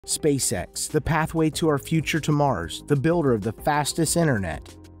SpaceX, the pathway to our future to Mars, the builder of the fastest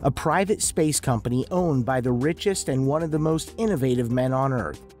internet. A private space company owned by the richest and one of the most innovative men on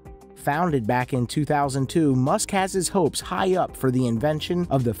Earth. Founded back in 2002, Musk has his hopes high up for the invention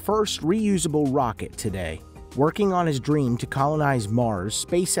of the first reusable rocket today. Working on his dream to colonize Mars,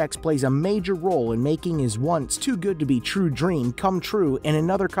 SpaceX plays a major role in making his once too good to be true dream come true in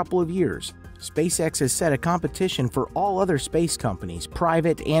another couple of years. SpaceX has set a competition for all other space companies,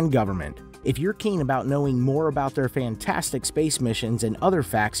 private and government. If you're keen about knowing more about their fantastic space missions and other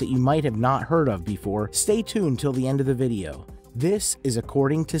facts that you might have not heard of before, stay tuned till the end of the video. This is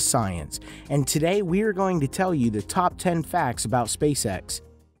According to Science, and today we are going to tell you the top 10 facts about SpaceX.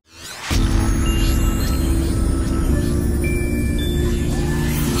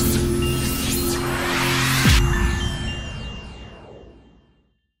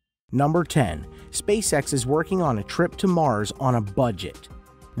 Number 10. SpaceX is working on a trip to Mars on a budget.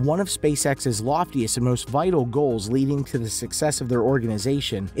 One of SpaceX's loftiest and most vital goals leading to the success of their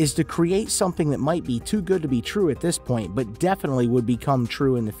organization is to create something that might be too good to be true at this point, but definitely would become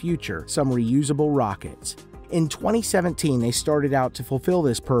true in the future: some reusable rockets. In 2017, they started out to fulfill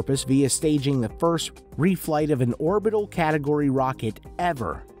this purpose via staging the first reflight of an orbital category rocket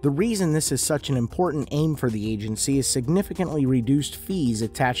ever. The reason this is such an important aim for the agency is significantly reduced fees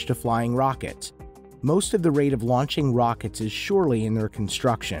attached to flying rockets. Most of the rate of launching rockets is surely in their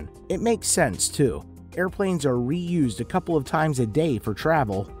construction. It makes sense too. Airplanes are reused a couple of times a day for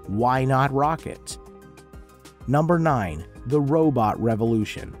travel. Why not rockets? Number 9. The robot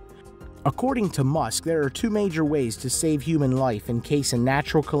revolution. According to Musk, there are two major ways to save human life in case a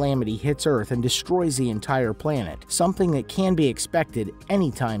natural calamity hits Earth and destroys the entire planet, something that can be expected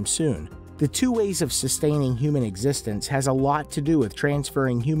anytime soon. The two ways of sustaining human existence has a lot to do with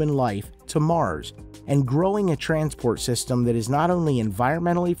transferring human life to Mars and growing a transport system that is not only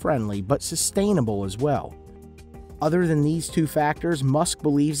environmentally friendly but sustainable as well. Other than these two factors, Musk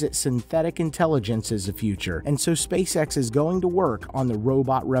believes that synthetic intelligence is the future, and so SpaceX is going to work on the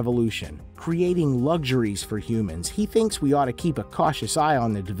robot revolution, creating luxuries for humans. He thinks we ought to keep a cautious eye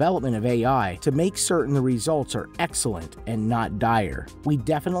on the development of AI to make certain the results are excellent and not dire. We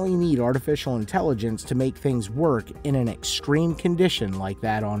definitely need artificial intelligence to make things work in an extreme condition like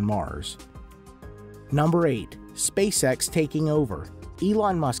that on Mars. Number 8. SpaceX taking over.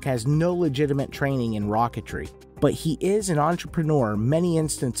 Elon Musk has no legitimate training in rocketry, but he is an entrepreneur many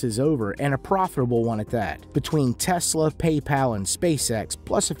instances over, and a profitable one at that. Between Tesla, PayPal, and SpaceX,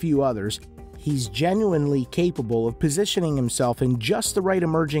 plus a few others, he's genuinely capable of positioning himself in just the right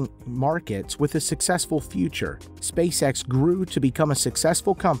emerging markets with a successful future. SpaceX grew to become a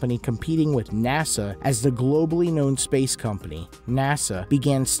successful company competing with NASA as the globally known space company. NASA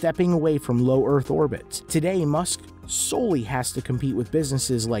began stepping away from low Earth orbits. Today, Musk solely has to compete with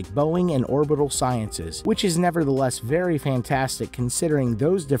businesses like Boeing and Orbital Sciences, which is nevertheless very fantastic considering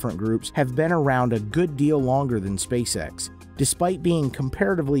those different groups have been around a good deal longer than SpaceX. Despite being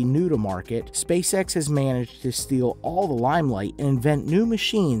comparatively new to market, SpaceX has managed to steal all the limelight and invent new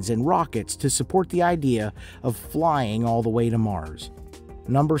machines and rockets to support the idea of flying all the way to Mars.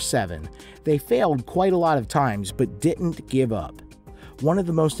 Number 7. They failed quite a lot of times but didn't give up. One of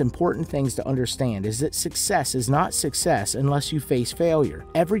the most important things to understand is that success is not success unless you face failure.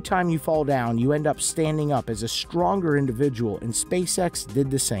 Every time you fall down, you end up standing up as a stronger individual, and SpaceX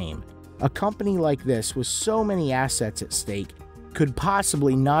did the same. A company like this with so many assets at stake could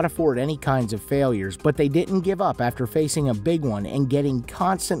possibly not afford any kinds of failures, but they didn't give up after facing a big one and getting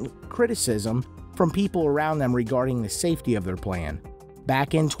constant criticism from people around them regarding the safety of their plan.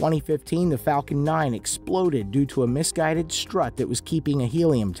 Back in 2015, the Falcon 9 exploded due to a misguided strut that was keeping a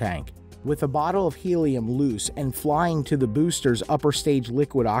helium tank. With a bottle of helium loose and flying to the booster's upper stage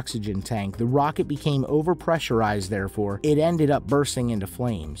liquid oxygen tank, the rocket became overpressurized, therefore, it ended up bursting into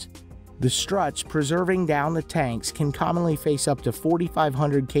flames. The struts preserving down the tanks can commonly face up to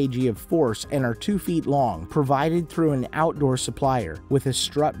 4,500 kg of force and are 2 feet long, provided through an outdoor supplier. With a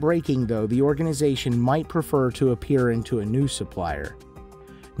strut breaking, though, the organization might prefer to appear into a new supplier.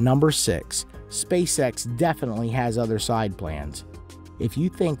 Number 6. SpaceX definitely has other side plans. If you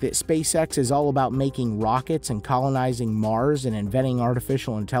think that SpaceX is all about making rockets and colonizing Mars and inventing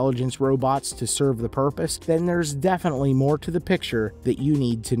artificial intelligence robots to serve the purpose, then there's definitely more to the picture that you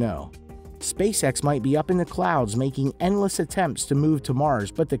need to know. SpaceX might be up in the clouds making endless attempts to move to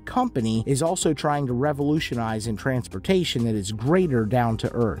Mars, but the company is also trying to revolutionize in transportation that is greater down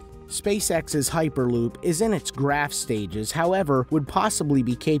to Earth. SpaceX's Hyperloop is in its graph stages, however, would possibly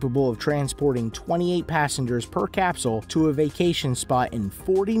be capable of transporting 28 passengers per capsule to a vacation spot in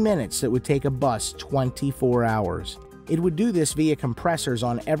 40 minutes that would take a bus 24 hours. It would do this via compressors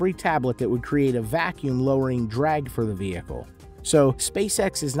on every tablet that would create a vacuum-lowering drag for the vehicle. So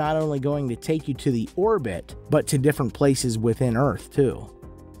SpaceX is not only going to take you to the orbit, but to different places within Earth too.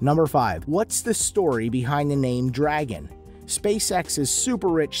 Number 5. What's the story behind the name Dragon? SpaceX's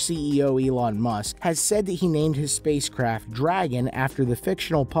super-rich CEO Elon Musk has said that he named his spacecraft Dragon after the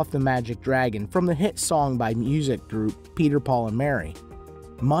fictional Puff the Magic Dragon from the hit song by music group Peter, Paul and Mary.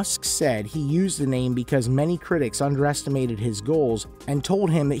 Musk said he used the name because many critics underestimated his goals and told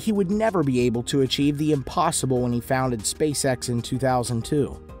him that he would never be able to achieve the impossible when he founded SpaceX in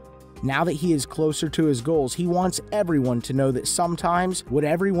 2002. Now that he is closer to his goals, he wants everyone to know that sometimes what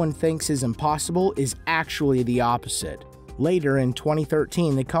everyone thinks is impossible is actually the opposite. Later in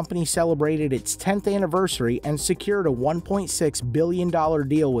 2013, the company celebrated its 10th anniversary and secured a $1.6 billion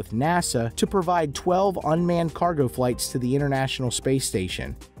deal with NASA to provide 12 unmanned cargo flights to the International Space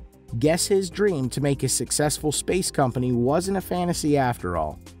Station. Guess his dream to make a successful space company wasn't a fantasy after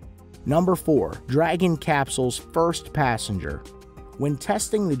all. Number 4. Dragon capsule's first passenger. When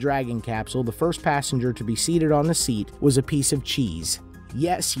testing the Dragon capsule, the first passenger to be seated on the seat was a piece of cheese.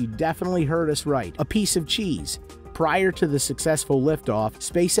 Yes, you definitely heard us right, a piece of cheese. Prior to the successful liftoff,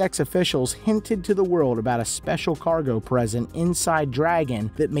 SpaceX officials hinted to the world about a special cargo present inside Dragon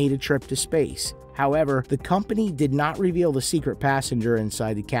that made a trip to space. However, the company did not reveal the secret passenger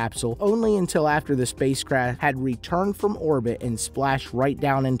inside the capsule only until after the spacecraft had returned from orbit and splashed right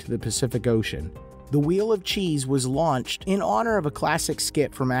down into the Pacific Ocean. The Wheel of Cheese was launched in honor of a classic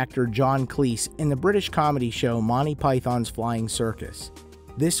skit from actor John Cleese in the British comedy show Monty Python's Flying Circus.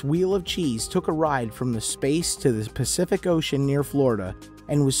 This Wheel of Cheese took a ride from the space to the Pacific Ocean near Florida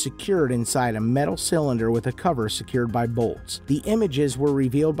and was secured inside a metal cylinder with a cover secured by bolts. The images were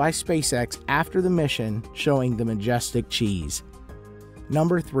revealed by SpaceX after the mission, showing the majestic cheese.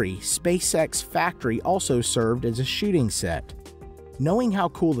 Number 3. SpaceX factory also served as a shooting set. Knowing how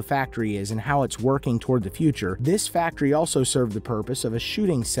cool the factory is and how it's working toward the future, this factory also served the purpose of a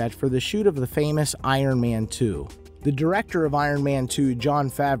shooting set for the shoot of the famous Iron Man 2. The director of Iron Man 2, Jon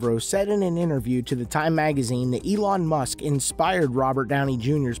Favreau, said in an interview to the Time magazine that Elon Musk inspired Robert Downey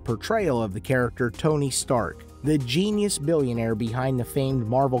Jr.'s portrayal of the character Tony Stark, the genius billionaire behind the famed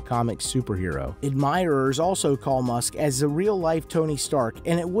Marvel Comics superhero. Admirers also call Musk as the real-life Tony Stark,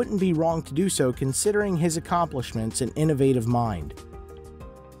 and it wouldn't be wrong to do so considering his accomplishments and innovative mind.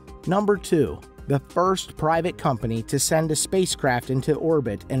 Number 2. The first private company to send a spacecraft into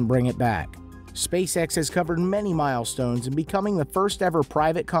orbit and bring it back. SpaceX has covered many milestones, and becoming the first ever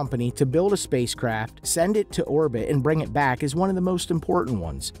private company to build a spacecraft, send it to orbit, and bring it back is one of the most important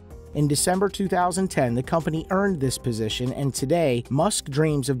ones. In December 2010, the company earned this position, and today, Musk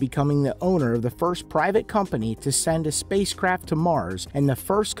dreams of becoming the owner of the first private company to send a spacecraft to Mars and the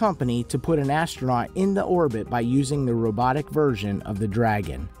first company to put an astronaut in the orbit by using the robotic version of the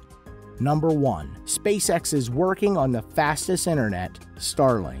Dragon. Number 1. SpaceX is working on the fastest internet,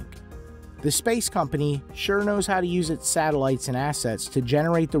 Starlink. The space company sure knows how to use its satellites and assets to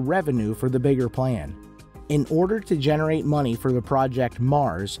generate the revenue for the bigger plan. In order to generate money for the project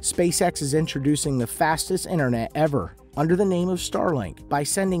Mars, SpaceX is introducing the fastest internet ever, under the name of Starlink. By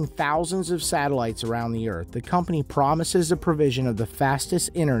sending thousands of satellites around the Earth, the company promises the provision of the fastest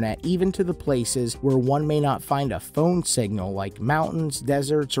internet even to the places where one may not find a phone signal, like mountains,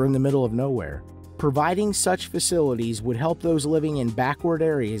 deserts, or in the middle of nowhere. Providing such facilities would help those living in backward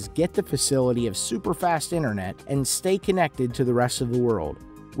areas get the facility of super-fast internet and stay connected to the rest of the world.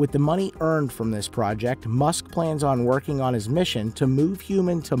 With the money earned from this project, Musk plans on working on his mission to move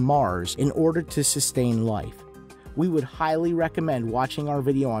humans to Mars in order to sustain life. We would highly recommend watching our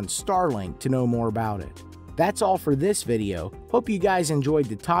video on Starlink to know more about it. That's all for this video. Hope you guys enjoyed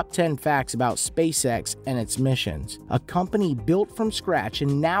the top 10 facts about SpaceX and its missions. A company built from scratch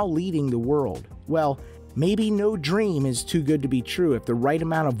and now leading the world. Well, maybe no dream is too good to be true if the right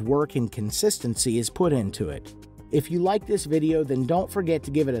amount of work and consistency is put into it. If you like this video, then don't forget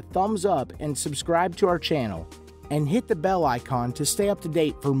to give it a thumbs up and subscribe to our channel. And hit the bell icon to stay up to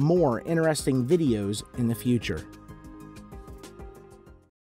date for more interesting videos in the future.